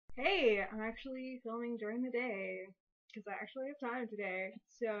Hey, I'm actually filming during the day because I actually have time today.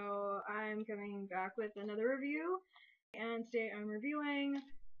 So I'm coming back with another review, and today I'm reviewing. You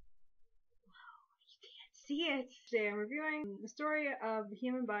can't see it. Today I'm reviewing the story of the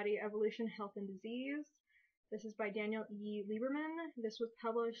human body, evolution, health, and disease. This is by Daniel E. Lieberman. This was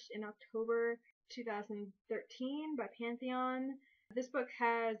published in October 2013 by Pantheon. This book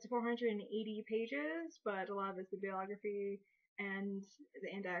has 480 pages, but a lot of it's the bibliography and the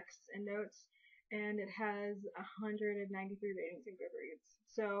index and notes, and it has 193 ratings in Goodreads.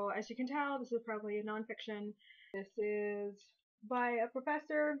 So as you can tell, this is probably a nonfiction. This is by a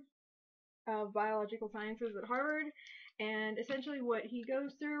professor of biological sciences at Harvard, and essentially what he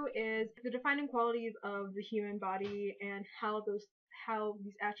goes through is the defining qualities of the human body and how these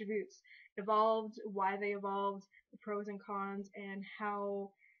attributes evolved, why they evolved, the pros and cons, and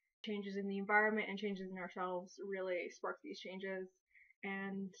how changes in the environment and changes in ourselves really spark these changes,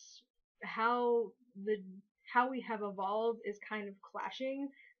 and how the how we have evolved is kind of clashing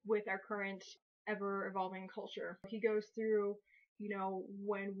with our current ever evolving culture. He goes through,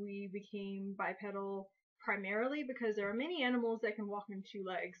 when we became bipedal primarily because there are many animals that can walk on two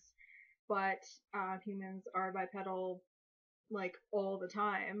legs, but humans are bipedal like all the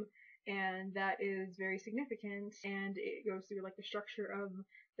time, and that is very significant. And it goes through like the structure of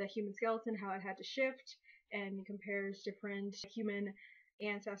the human skeleton, how it had to shift, and compares different human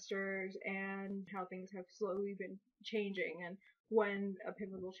ancestors and how things have slowly been changing, and when a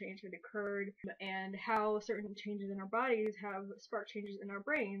pivotal change had occurred, and how certain changes in our bodies have sparked changes in our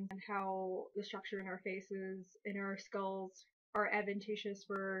brains, and how the structure in our faces, in our skulls, are advantageous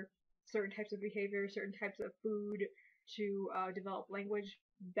for certain types of behavior, certain types of food, to develop language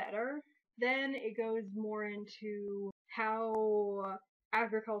better. Then it goes more into how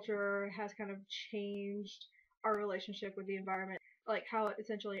agriculture has kind of changed our relationship with the environment, like how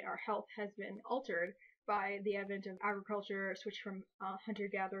essentially our health has been altered by the advent of agriculture, switch from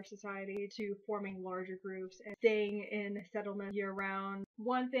hunter-gatherer society to forming larger groups and staying in settlement year-round.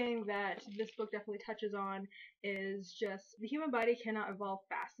 One thing that this book definitely touches on is just the human body cannot evolve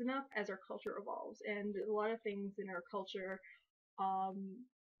fast enough as our culture evolves, and a lot of things in our culture, um,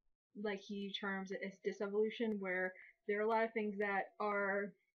 like he terms it as disevolution, where there are a lot of things that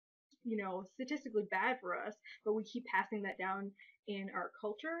are statistically bad for us, but we keep passing that down in our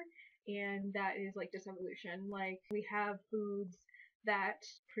culture, and that is like disevolution. Like we have foods that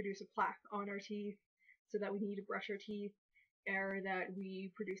produce a plaque on our teeth so that we need to brush our teeth, or that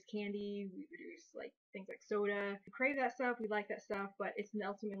we produce candy, we produce like things like soda. We crave that stuff, we like that stuff, but it's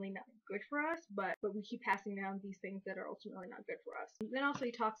ultimately not good for us. But we keep passing down these things that are ultimately not good for us. Then also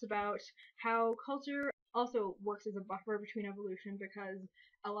he talks about how culture also works as a buffer between evolution, because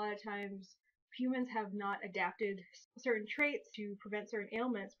a lot of times humans have not adapted certain traits to prevent certain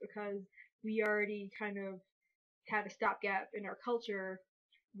ailments because we already kind of had a stopgap in our culture,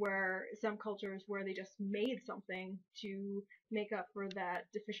 where some cultures where they just made something to make up for that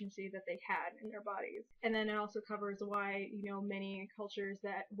deficiency that they had in their bodies. And then it also covers why, many cultures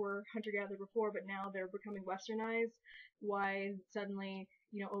that were hunter-gatherer before, but now they're becoming westernized, why suddenly,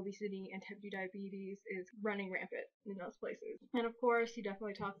 obesity and type 2 diabetes is running rampant in those places. And of course, he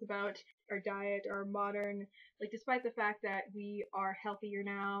definitely talks about our diet, our modern, like despite the fact that we are healthier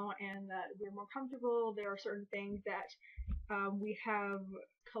now and that we're more comfortable, there are certain things that we have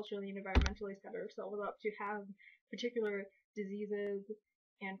culturally and environmentally set ourselves up to have particular diseases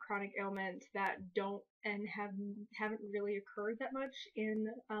and chronic ailments that don't and haven't really occurred that much in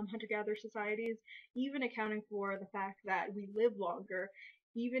hunter-gatherer societies, even accounting for the fact that we live longer.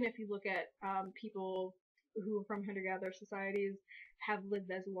 Even if you look at people who are from hunter-gatherer societies have lived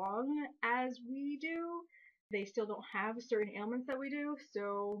as long as we do, they still don't have certain ailments that we do.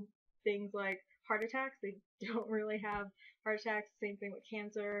 So things like heart attacks, they don't really have heart attacks. Same thing with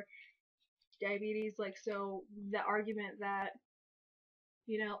cancer, diabetes. Like, so the argument that,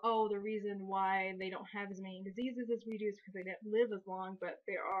 oh, the reason why they don't have as many diseases as we do is because they didn't live as long, but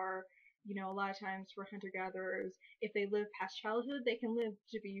there are, a lot of times for hunter-gatherers, if they live past childhood, they can live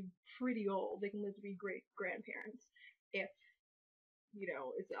to be pretty old. They can live to be great grandparents if,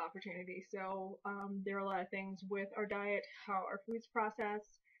 it's the opportunity. So there are a lot of things with our diet, how our food's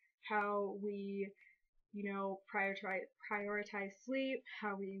processed, how we prioritize sleep,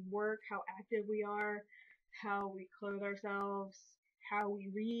 how we work, how active we are, how we clothe ourselves, how we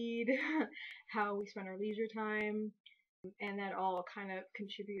read, how we spend our leisure time, and that all kind of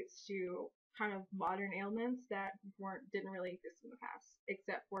contributes to kind of modern ailments that didn't really exist in the past,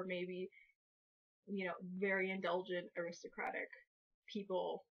 except for maybe, very indulgent aristocratic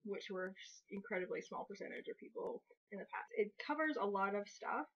people, which were incredibly small percentage of people in the past. It covers a lot of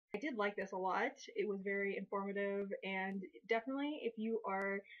stuff, I did like this a lot. It was very informative, and definitely if you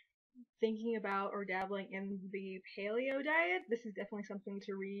are thinking about or dabbling in the paleo diet, this is definitely something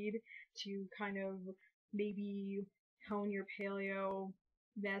to read to kind of maybe hone your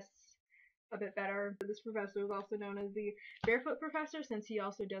paleo-ness a bit better. This professor is also known as the barefoot professor, since he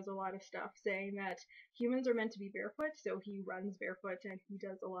also does a lot of stuff saying that humans are meant to be barefoot, so he runs barefoot and he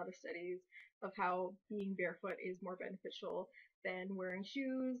does a lot of studies of how being barefoot is more beneficial than wearing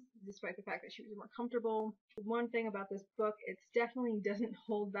shoes, despite the fact that shoes are more comfortable. One thing about this book, it definitely doesn't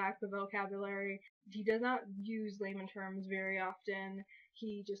hold back the vocabulary. He does not use layman terms very often.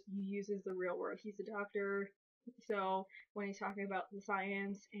 He just uses the real word. He's a doctor, so when he's talking about the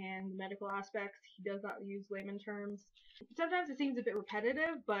science and the medical aspects, he does not use layman terms. Sometimes it seems a bit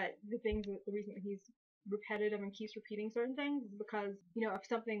repetitive, but the reason that he's repetitive and keeps repeating certain things is because, if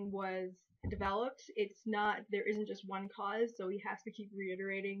something was developed, there isn't just one cause, so he has to keep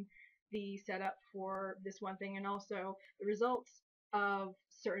reiterating the setup for this one thing, and also the results of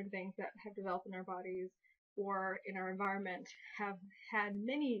certain things that have developed in our bodies or in our environment have had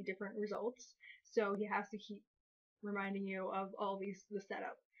many different results, so he has to keep reminding you of the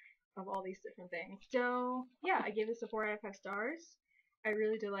setup of all these different things. So yeah, I gave this a 4 out of 5 stars. I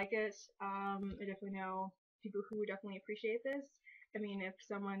really did like it. I definitely know people who would definitely appreciate this. I mean, if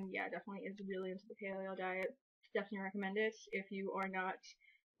someone, definitely is really into the paleo diet, definitely recommend it. If you are not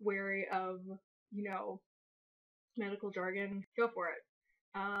wary of, medical jargon, go for it.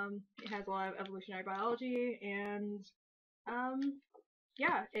 It has a lot of evolutionary biology, and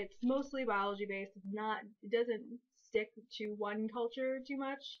it's mostly biology based. It doesn't stick to one culture too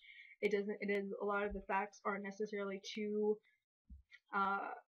much. It is a lot of the facts aren't necessarily too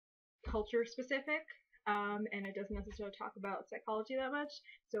culture specific, and it doesn't necessarily talk about psychology that much.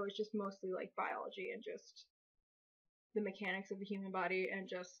 So it's just mostly like biology and just the mechanics of the human body and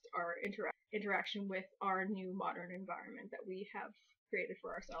just our interaction with our new modern environment that we have created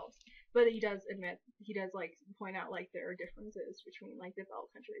for ourselves. But he does point out like there are differences between like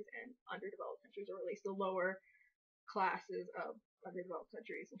developed countries and underdeveloped countries, or at least the lower classes of underdeveloped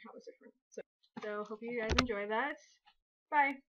countries, and how it's different. So hope you guys enjoy that. Bye.